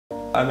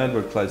I'm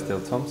Edward Clydesdale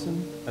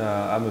Thomson.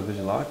 I'm a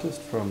visual artist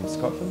from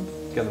Scotland,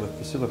 together with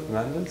Priscila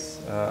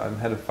Fernandes. I'm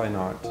head of fine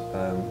art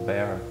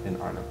there in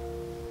Arnhem.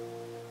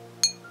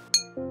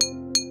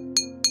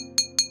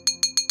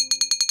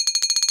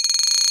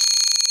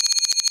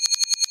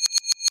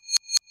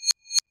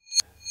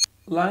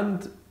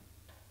 Land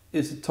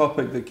is a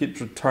topic that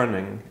keeps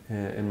returning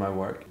in my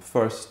work.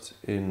 First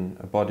in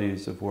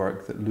bodies of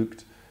work that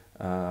looked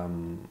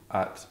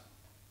at,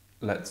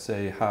 let's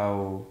say,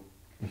 how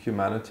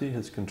humanity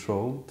has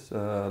controlled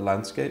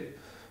landscape.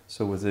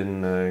 So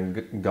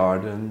within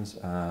gardens,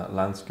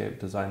 landscape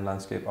design,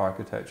 landscape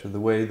architecture, the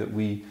way that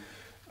we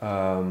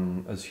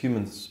as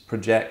humans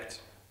project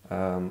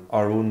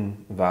our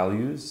own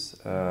values,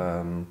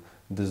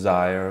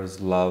 desires,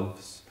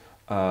 loves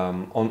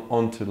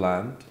onto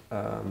land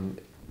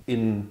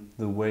in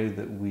the way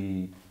that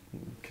we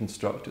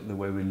construct it, the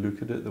way we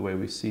look at it, the way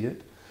we see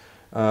it.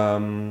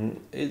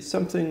 It's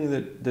something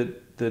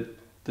that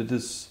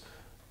is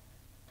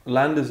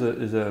land is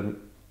a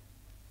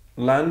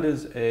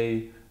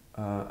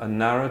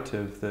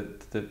narrative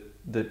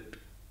that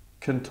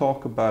can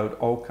talk about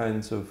all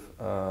kinds of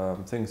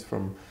things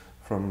from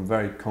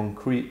very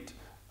concrete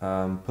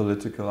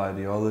political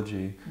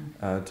ideology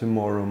to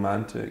more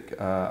romantic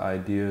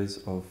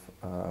ideas of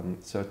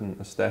certain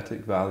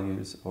aesthetic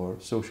values or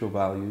social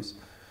values.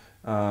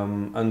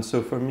 And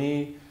so for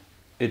me,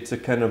 it's a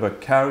kind of a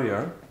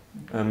carrier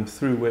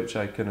through which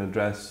I can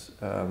address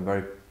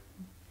very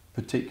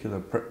particular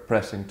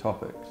pressing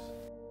topics.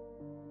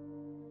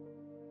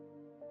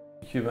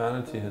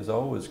 Humanity has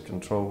always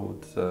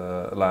controlled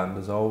land,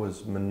 has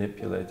always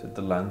manipulated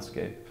the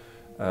landscape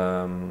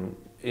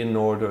in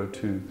order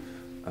to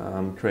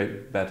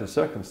create better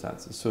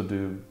circumstances. So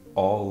do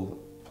all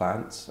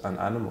plants and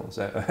animals.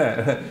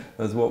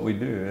 That's what we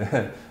do.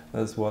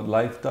 That's what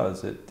life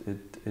does.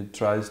 It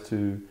tries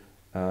to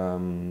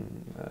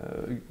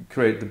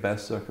create the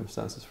best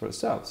circumstances for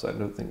itself. So I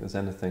don't think there's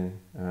anything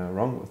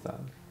wrong with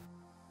that.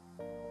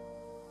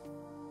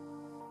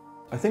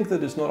 I think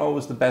that it's not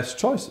always the best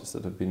choices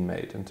that have been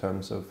made in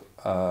terms of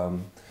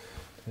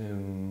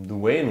the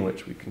way in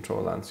which we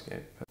control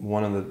landscape.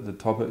 One of the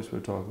topics we're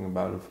talking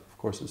about, of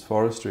course, is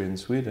forestry in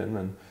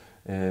Sweden,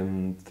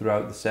 and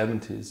throughout the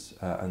 70s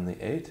and the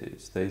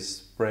 80s they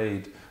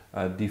sprayed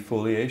a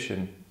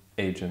defoliation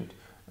agent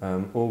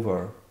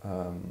over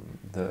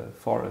the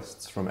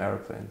forests from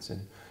airplanes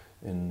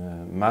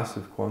in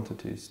massive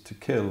quantities to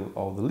kill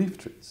all the leaf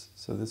trees.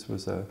 So this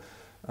was a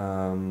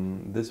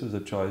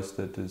choice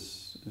that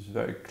is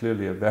very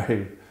clearly a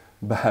very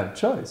bad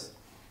choice.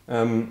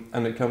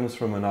 And it comes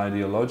from an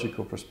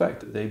ideological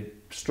perspective. They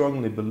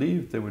strongly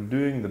believed they were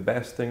doing the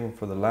best thing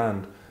for the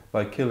land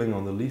by killing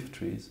all the leaf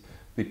trees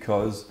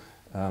because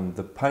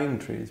the pine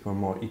trees were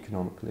more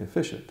economically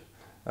efficient.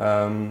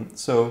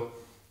 So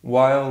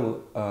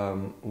while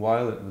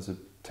it was a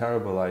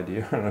terrible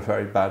idea and a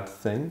very bad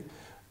thing,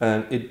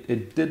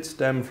 it did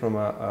stem from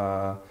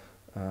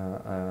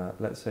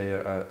let's say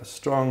a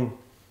strong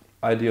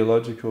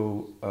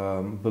ideological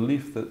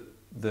belief that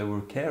they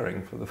were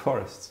caring for the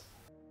forests.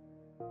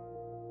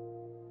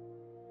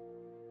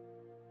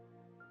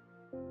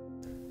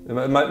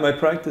 My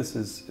practice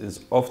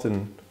is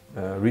often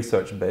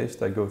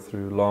research-based. I go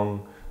through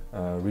long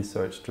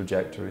research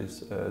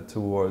trajectories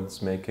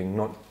towards making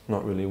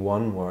not really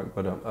one work,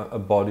 but a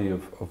body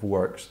of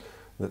works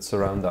that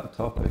surround that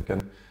topic.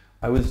 And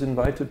I was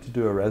invited to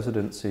do a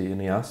residency in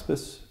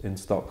ArtEZ in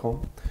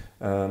Stockholm.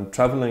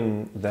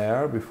 Traveling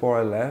there, before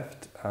I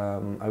left,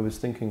 I was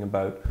thinking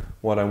about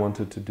what I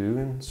wanted to do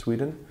in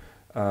Sweden,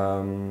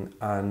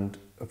 and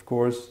of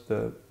course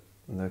the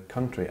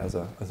country as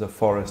a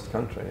forest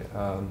country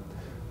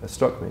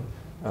struck me.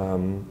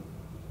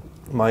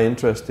 My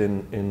interest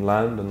in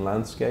land and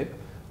landscape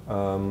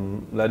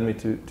led me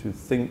to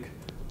think,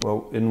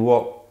 well, in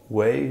what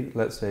way,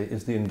 let's say,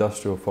 is the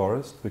industrial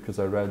forest, because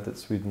I read that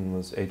Sweden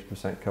was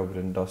 80% covered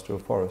in industrial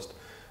forest,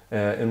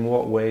 in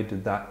what way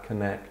did that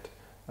connect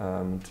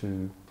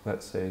to,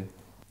 let's say,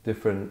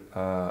 different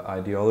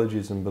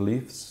ideologies and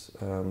beliefs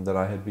that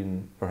I had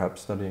been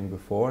perhaps studying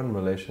before in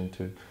relation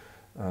to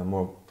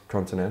more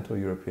continental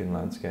European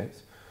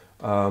landscapes.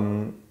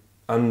 And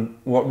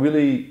what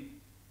really,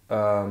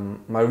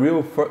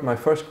 my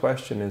first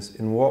question is,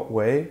 in what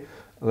way,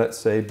 let's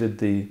say, did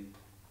the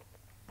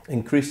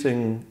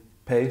increasing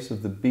pace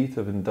of the beat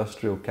of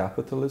industrial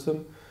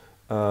capitalism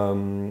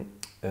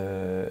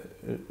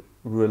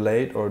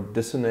relate or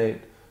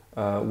dissonate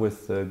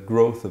with the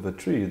growth of a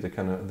tree,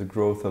 the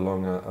growth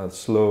along a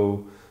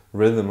slow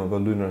rhythm of a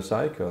lunar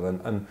cycle,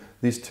 and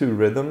these two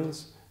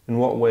rhythms, in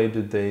what way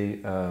did they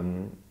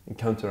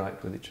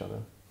counteract with each other?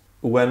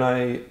 When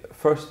I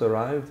first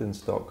arrived in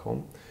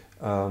Stockholm,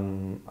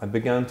 I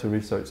began to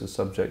research the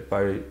subject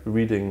by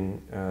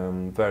reading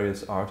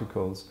various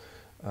articles.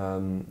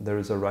 There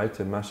is a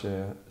writer,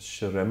 Masha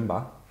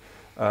Sheremba,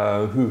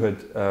 who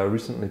had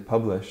recently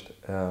published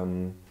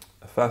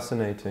a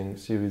fascinating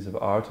series of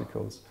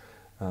articles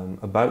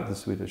about the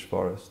Swedish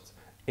forests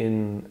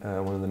in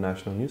one of the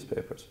national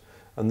newspapers.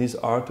 And these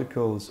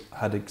articles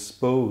had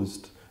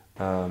exposed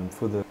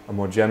for a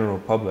more general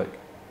public.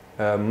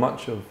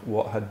 Much of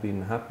what had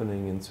been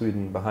happening in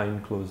Sweden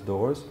behind closed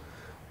doors,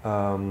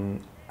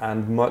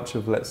 and much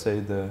of, let's say,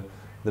 the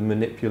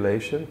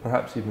manipulation,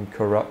 perhaps even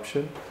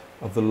corruption,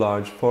 of the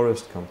large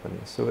forest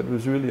companies. So it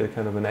was really a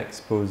kind of an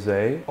expose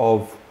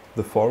of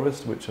the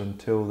forest, which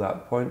until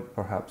that point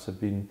perhaps had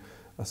been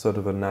a sort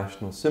of a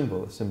national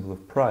symbol, a symbol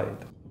of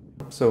pride.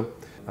 So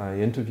I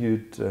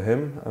interviewed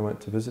him, I went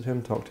to visit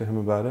him, talked to him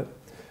about it.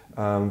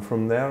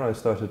 From there I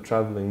started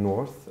travelling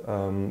north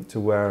to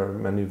where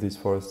many of these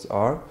forests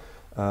are,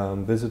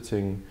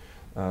 visiting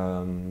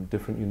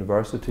different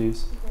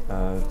universities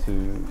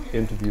to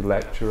interview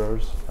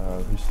lecturers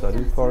who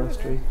study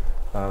forestry,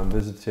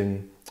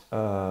 visiting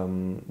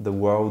the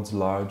world's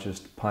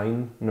largest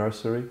pine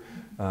nursery,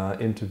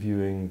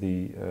 interviewing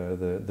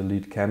the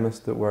lead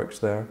chemist that works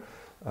there,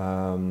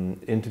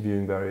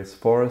 interviewing various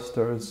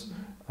foresters.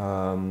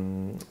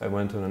 I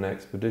went on an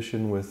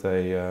expedition with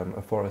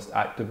a forest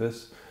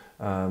activist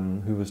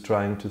who was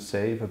trying to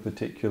save a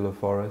particular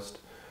forest.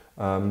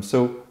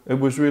 So it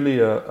was really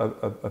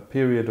a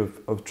period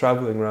of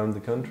traveling around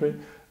the country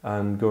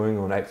and going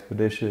on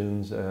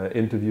expeditions,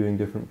 interviewing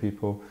different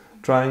people,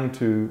 trying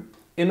to,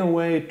 in a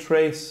way,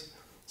 trace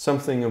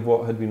something of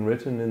what had been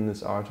written in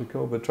this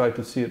article, but try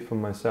to see it for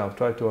myself,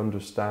 try to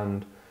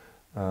understand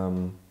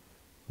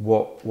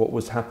what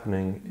was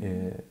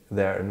happening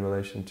there in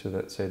relation to,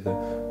 let's say, the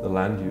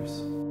land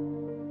use.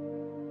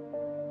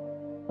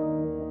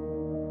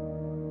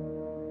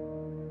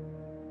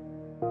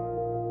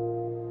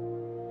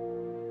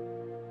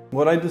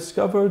 What I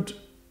discovered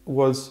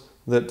was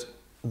that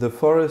the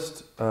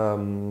forest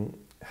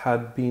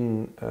had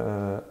been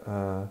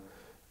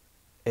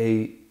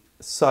a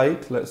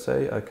site, let's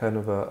say, a kind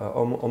of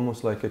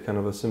almost like a kind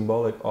of a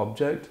symbolic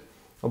object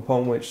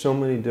upon which so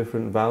many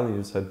different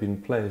values had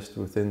been placed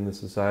within the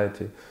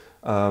society.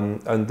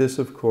 And this,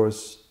 of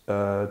course,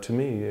 to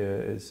me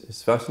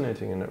is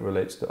fascinating, and it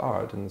relates to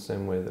art in the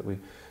same way that we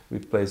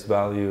place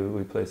value,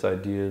 we place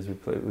ideas,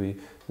 we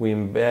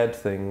embed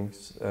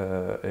things,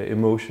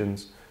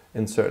 emotions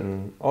in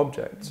certain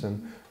objects.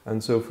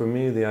 And so for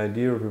me, the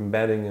idea of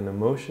embedding an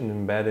emotion,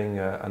 embedding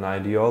an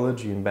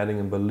ideology, embedding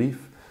a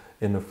belief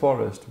in a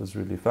forest was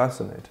really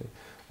fascinating.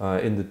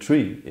 In the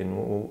tree,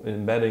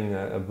 embedding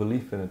a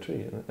belief in a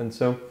tree. And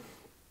so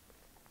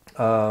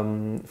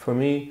for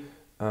me,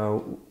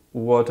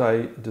 what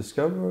I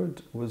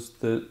discovered was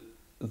the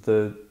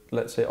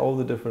let's say, all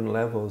the different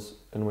levels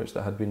in which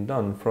that had been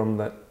done, from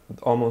that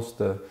almost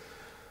the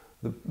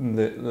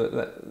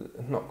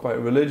not quite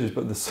religious,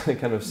 but the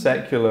kind of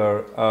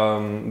secular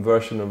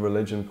version of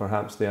religion,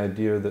 perhaps, the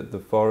idea that the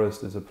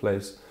forest is a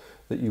place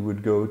that you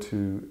would go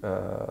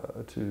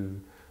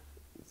to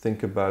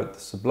think about the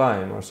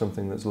sublime or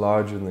something that's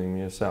larger than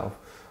yourself,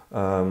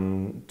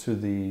 to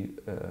the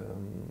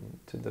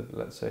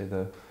let's say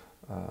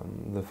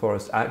the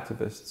forest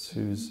activists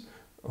whose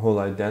whole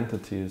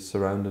identity is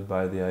surrounded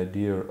by the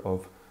idea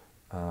of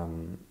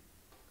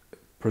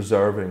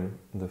preserving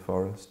the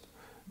forest.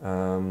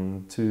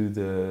 To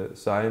the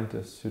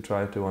scientists who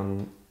try to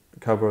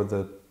uncover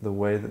the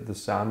way that the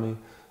Sami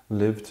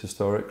lived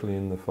historically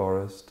in the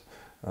forest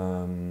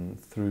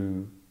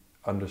through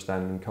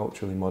understanding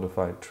culturally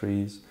modified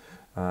trees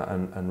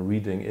and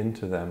reading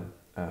into them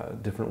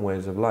different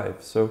ways of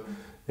life. So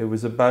it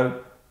was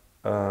about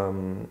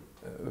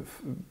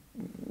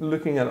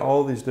looking at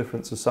all these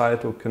different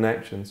societal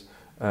connections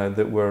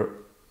that were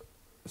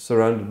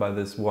surrounded by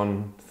this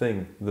one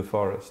thing, the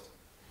forest.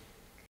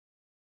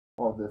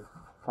 Of the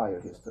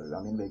fire history,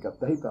 I mean, we got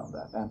data on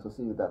that, and to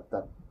see that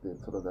the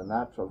sort of the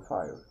natural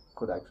fire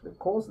could actually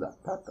cause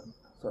that pattern.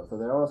 So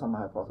there are some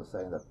hypotheses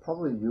saying that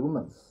probably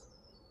humans,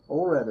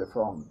 already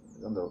from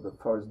the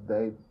first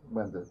day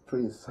when the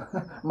trees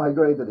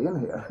migrated in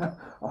here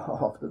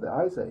after the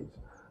Ice Age,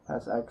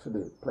 has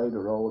actually played a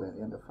role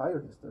in the fire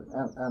history.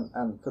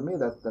 And to me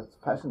that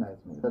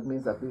fascinates me. That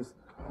means that this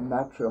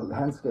natural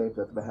landscape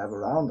that we have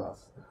around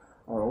us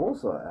are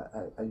also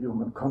a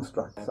human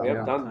construct. We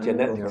have done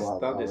genetic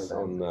studies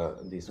on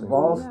these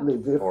vastly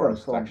different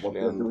from actually,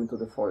 what we're doing to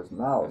the forest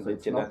now. And so the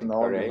genetic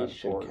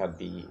variation can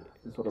be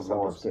sort of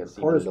sometimes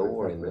even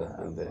lower in the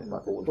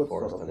old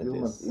forest than it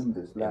is in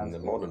the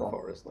modern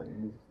forest. So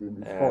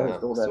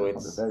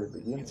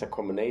it's a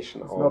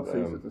combination of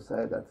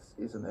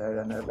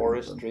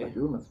forestry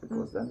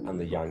and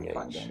the young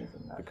age,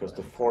 because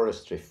the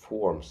forestry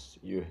forms,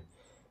 you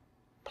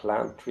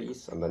plant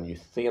trees and then you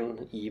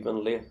thin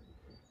evenly.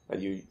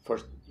 And you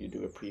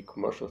do a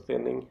pre-commercial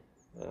thinning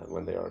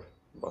when they are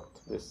about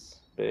this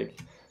big,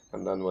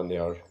 and then when they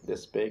are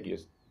this big, you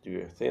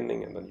do a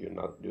thinning, and then you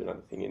not do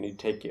another thing, and you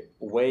take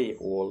away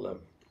all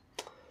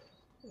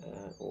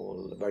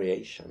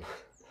variation,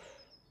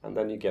 and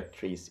then you get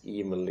trees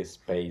evenly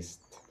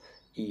spaced,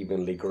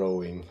 evenly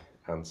growing,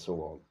 and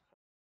so on.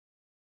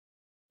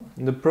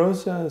 The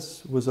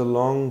process was a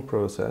long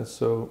process.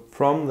 So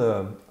from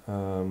the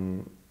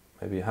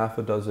maybe half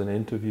a dozen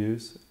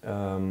interviews,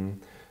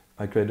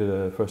 I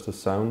created first a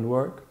sound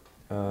work,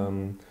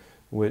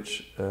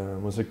 which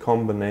was a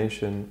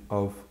combination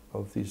of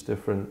these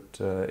different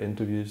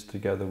interviews,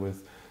 together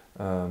with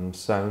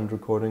sound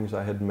recordings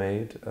I had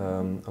made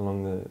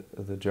along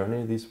the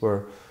journey. These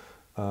were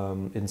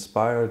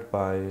inspired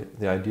by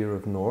the idea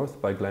of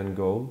North by Glenn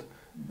Gould,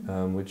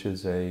 which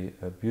is a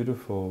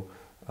beautiful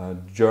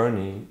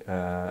journey,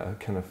 a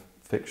kind of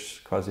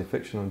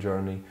quasi-fictional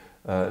journey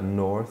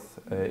north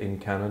in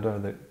Canada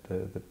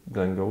that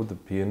Glenn Gould, the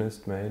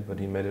pianist, made, but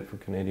he made it for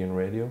Canadian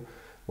radio,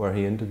 where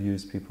he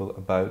interviews people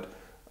about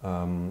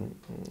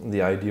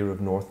the idea of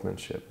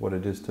Northmanship, what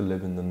it is to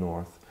live in the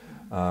North.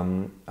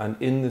 And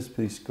in this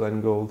piece,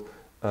 Glenn Gould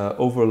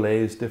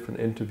overlays different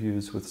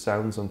interviews with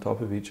sounds on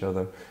top of each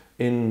other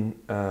in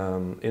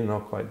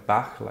not quite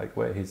Bach-like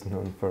way. He's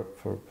known for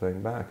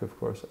playing Bach, of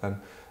course,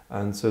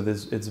 and so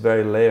it's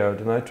very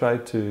layered. And I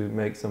tried to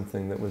make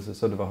something that was a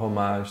sort of a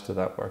homage to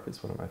that work.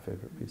 It's one of my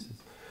favorite pieces.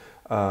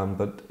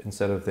 But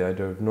instead of the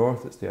idea of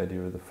North, it's the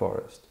idea of the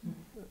forest.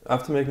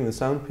 After making the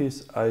sound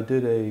piece, I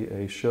did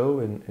a show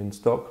in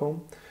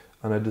Stockholm,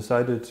 and I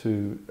decided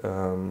to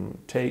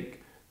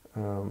take,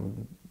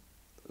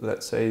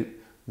 let's say,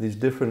 these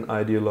different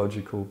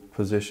ideological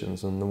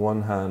positions. On the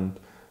one hand,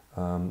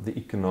 the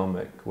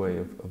economic way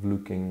of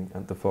looking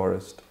at the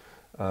forest.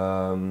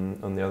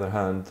 On the other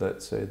hand,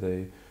 let's say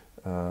the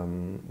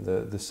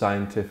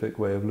scientific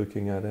way of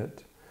looking at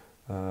it.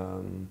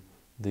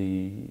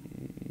 The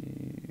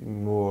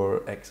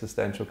more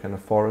existential kind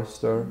of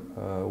forester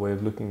way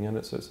of looking at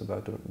it, so it's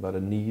about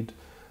a need.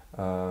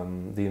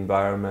 The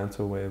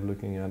environmental way of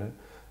looking at it,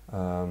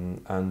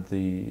 and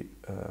the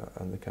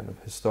kind of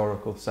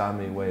historical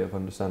Sami way of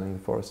understanding the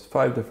forest.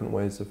 5 different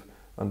ways of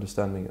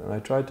understanding it, and I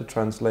tried to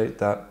translate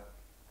that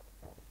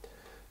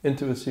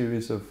into a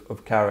series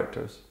of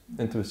characters,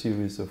 into a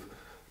series of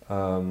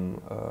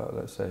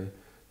let's say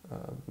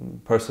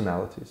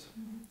personalities.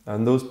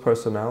 And those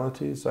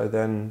personalities I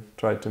then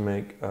tried to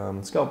make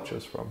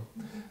sculptures from.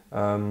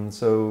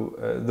 So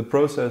the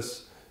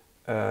process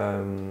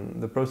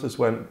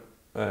went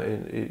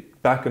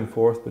back and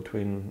forth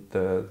between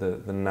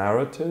the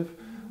narrative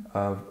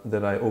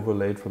that I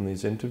overlaid from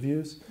these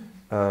interviews,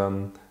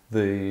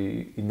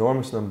 the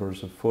enormous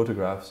numbers of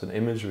photographs and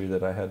imagery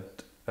that I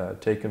had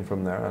taken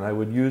from there, and I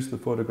would use the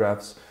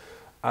photographs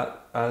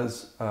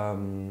as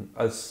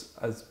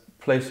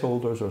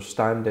placeholders or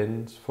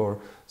stand-ins for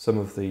some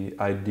of the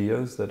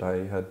ideas that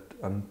I had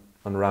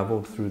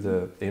unraveled through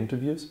the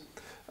interviews,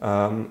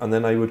 and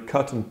then I would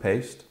cut and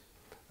paste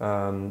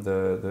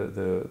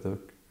the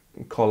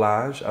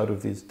collage out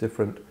of these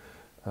different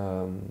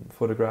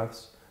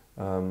photographs,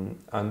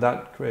 and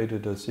that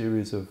created a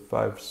series of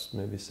 5,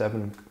 maybe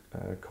 7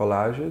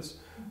 collages,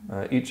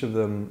 each of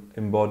them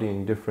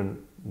embodying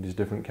these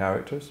different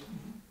characters.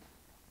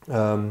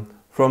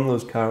 From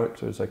those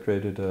characters I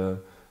created a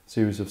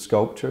series of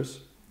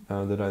sculptures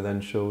that I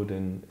then showed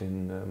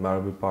in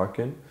Marabou Park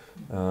in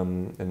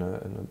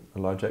a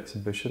large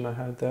exhibition I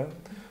had there.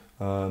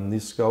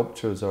 These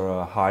sculptures are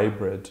a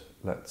hybrid,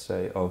 let's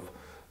say, of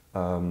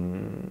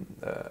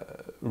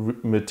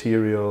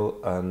material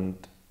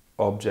and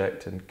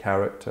object and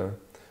character.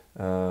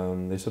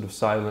 They sort of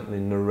silently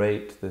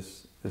narrate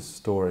this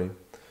story.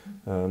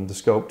 The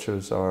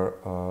sculptures are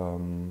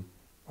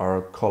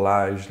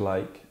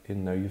collage-like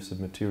in their use of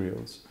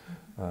materials.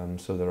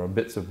 So there are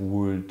bits of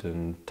wood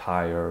and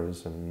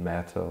tires and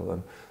metal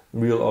and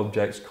real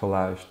objects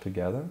collaged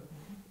together.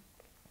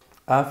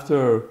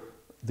 After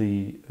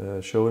the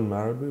show in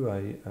Marabou,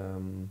 I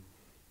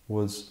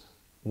was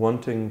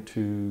wanting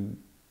to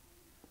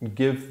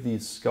give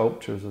these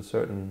sculptures a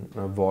certain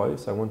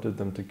voice. I wanted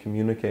them to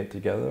communicate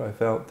together. I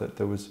felt that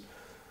there was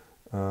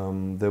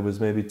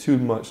maybe too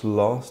much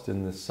lost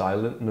in the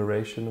silent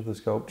narration of the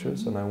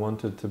sculptures, and I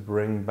wanted to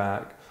bring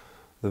back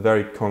the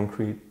very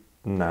concrete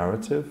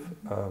narrative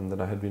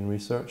that I had been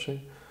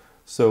researching.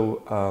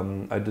 So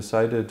I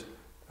decided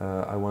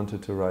I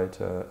wanted to write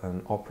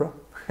an opera,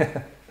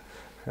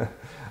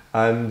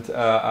 and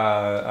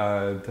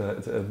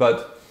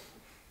but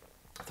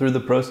through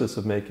the process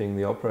of making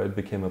the opera, it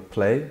became a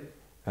play.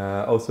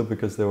 Also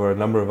because there were a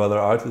number of other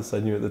artists I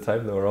knew at the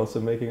time that were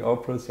also making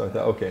operas, so I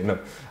thought, okay, no,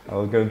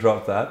 I'll go and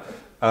drop that,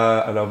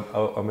 and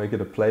I'll make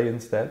it a play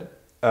instead.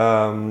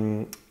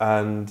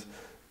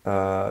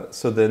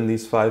 So then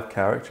these 5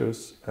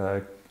 characters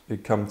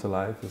come to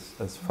life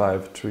as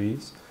 5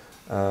 trees,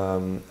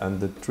 and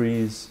the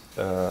trees,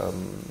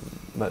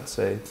 let's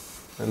say,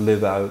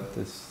 live out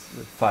this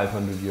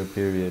 500-year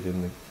period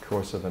in the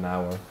course of an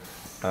hour,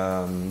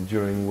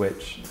 during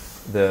which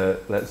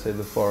let's say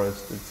the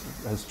forest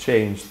has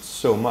changed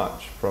so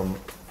much from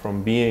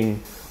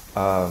being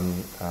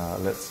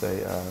let's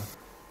say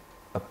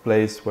a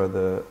place where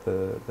the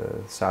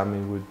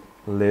Sami would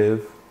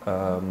live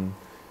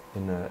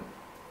in a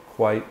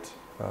quite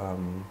a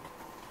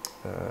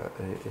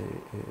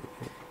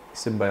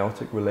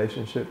symbiotic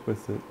relationship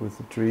with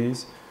the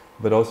trees,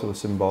 but also a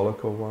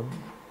symbolical one,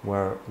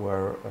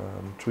 where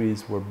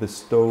trees were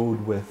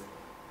bestowed with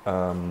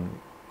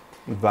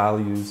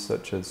values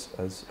such as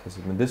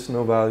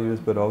medicinal values,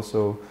 but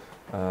also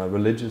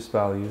religious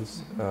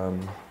values.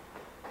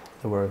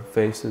 There were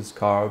faces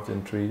carved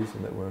in trees,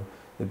 and that were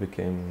they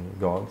became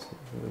gods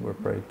that were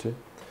prayed to.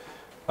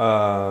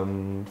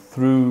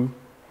 Through,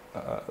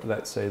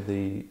 let's say,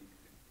 the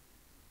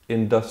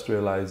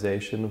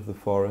industrialization of the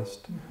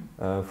forest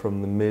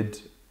from the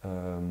mid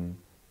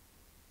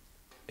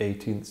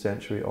 18th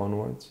century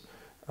onwards,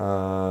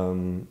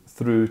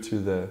 through to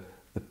the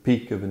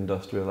peak of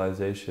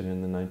industrialization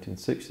in the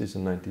 1960s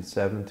and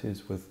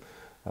 1970s with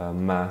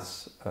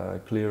mass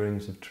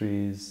clearings of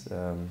trees,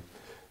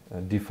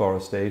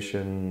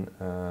 deforestation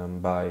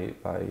by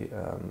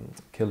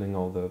killing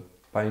all the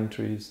pine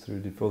trees through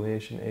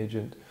defoliation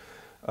agent,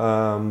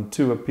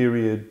 to a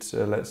period,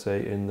 let's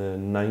say, in the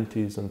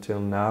 90s until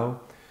now,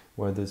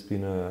 where there's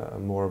been a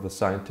more of a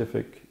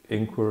scientific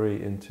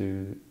inquiry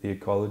into the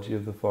ecology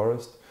of the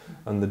forest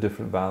and the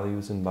different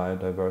values in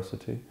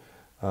biodiversity.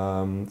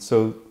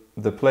 So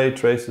the play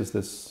traces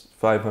this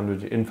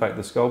 500, in fact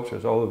the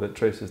sculptures, all of it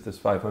traces this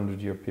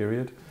 500-year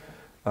period,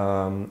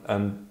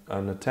 and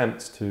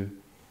attempts to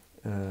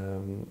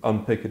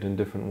unpick it in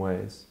different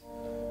ways.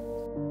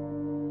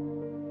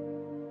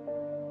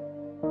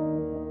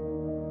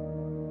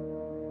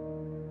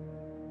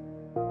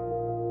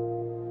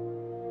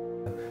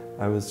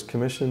 I was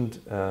commissioned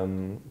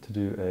to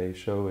do a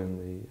show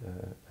in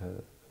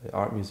the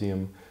art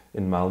museum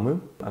in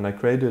Malmö, and I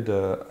created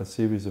a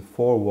series of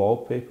 4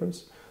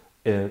 wallpapers,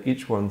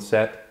 each one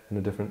set in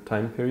a different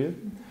time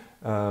period,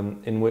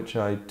 in which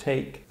I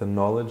take the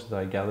knowledge that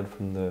I gathered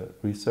from the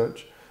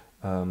research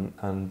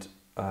and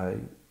I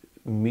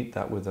meet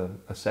that with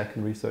a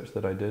second research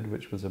that I did,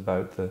 which was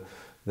about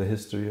the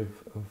history of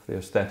the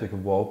aesthetic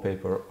of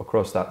wallpaper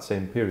across that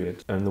same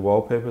period. And the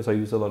wallpapers, I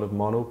use a lot of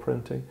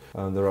monoprinting.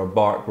 There are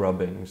bark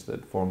rubbings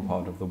that form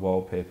part of the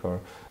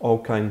wallpaper, all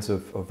kinds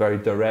of very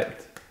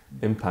direct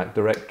impact,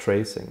 direct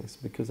tracings,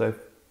 because I've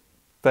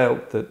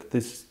felt that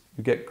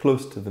you get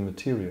close to the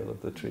material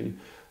of the tree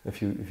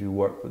if you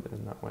work with it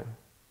in that way.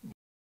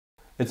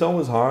 It's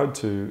always hard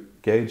to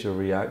gauge a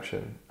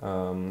reaction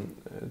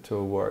to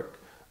a work.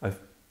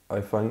 I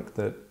find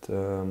that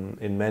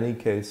in many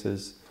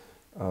cases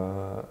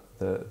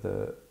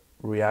the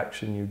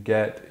reaction you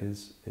get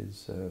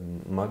is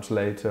much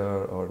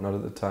later or not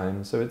at the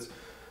time. So it's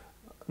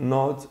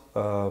not.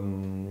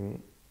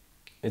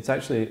 It's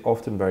actually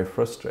often very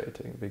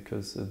frustrating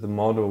because the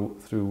model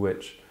through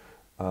which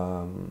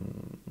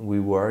we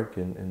work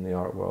in the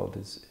art world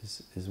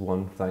is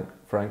one,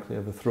 frankly,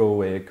 of a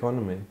throwaway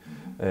economy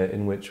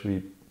in which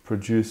we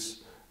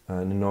produce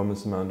an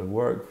enormous amount of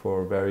work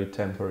for very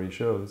temporary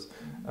shows,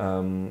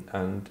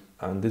 and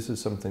this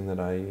is something that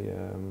I,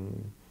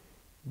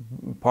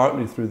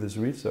 partly through this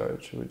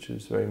research, which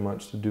is very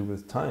much to do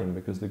with time,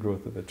 because the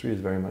growth of a tree is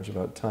very much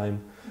about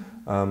time,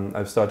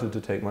 I've started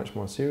to take much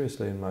more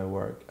seriously in my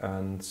work,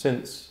 and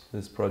since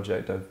this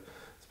project I've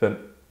spent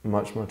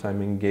much more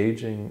time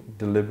engaging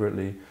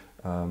deliberately,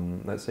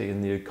 let's say,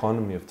 in the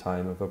economy of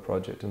time of a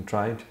project and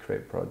trying to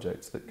create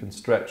projects that can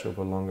stretch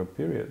over longer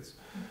periods.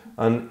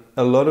 And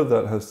a lot of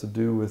that has to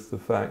do with the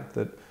fact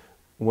that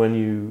when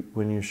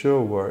you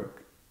show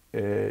work,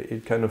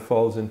 it kind of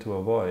falls into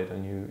a void,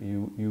 and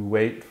you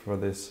wait for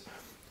this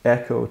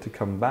echo to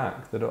come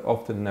back that it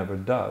often never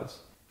does.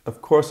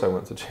 Of course I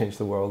want to change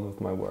the world with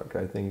my work.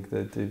 I think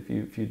that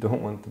if you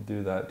don't want to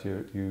do that,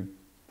 you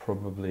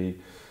probably,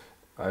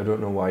 I don't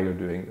know why you're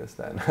doing this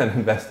then and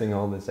investing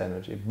all this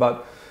energy.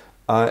 But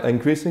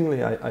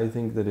increasingly I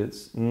think that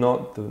it's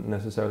not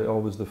necessarily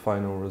always the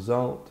final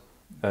result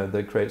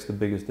that creates the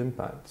biggest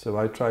impact. So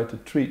I try to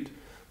treat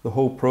the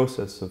whole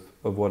process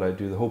of what I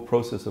do, the whole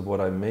process of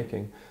what I'm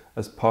making,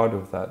 as part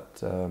of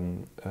that,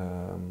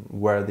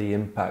 where the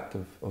impact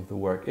of the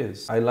work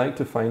is. I like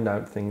to find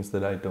out things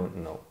that I don't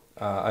know.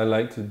 I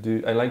like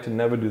to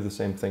never do the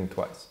same thing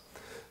twice.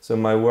 So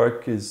my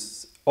work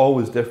is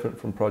always different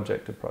from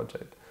project to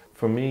project.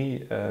 For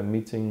me,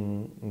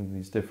 meeting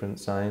these different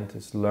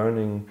scientists,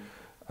 learning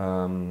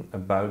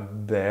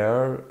about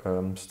their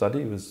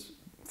study was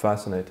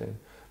fascinating,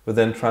 but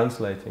then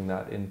translating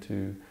that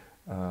into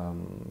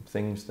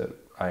things that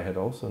I had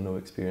also no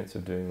experience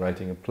of doing,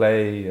 writing a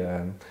play,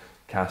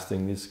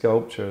 casting these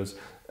sculptures.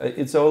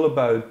 It's all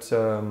about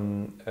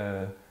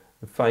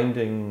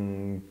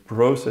finding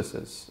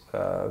processes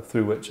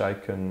through which I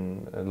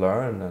can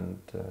learn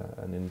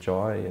and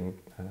enjoy,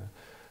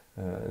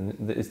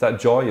 and it's that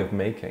joy of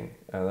making,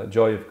 that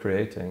joy of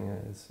creating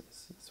is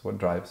what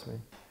drives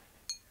me.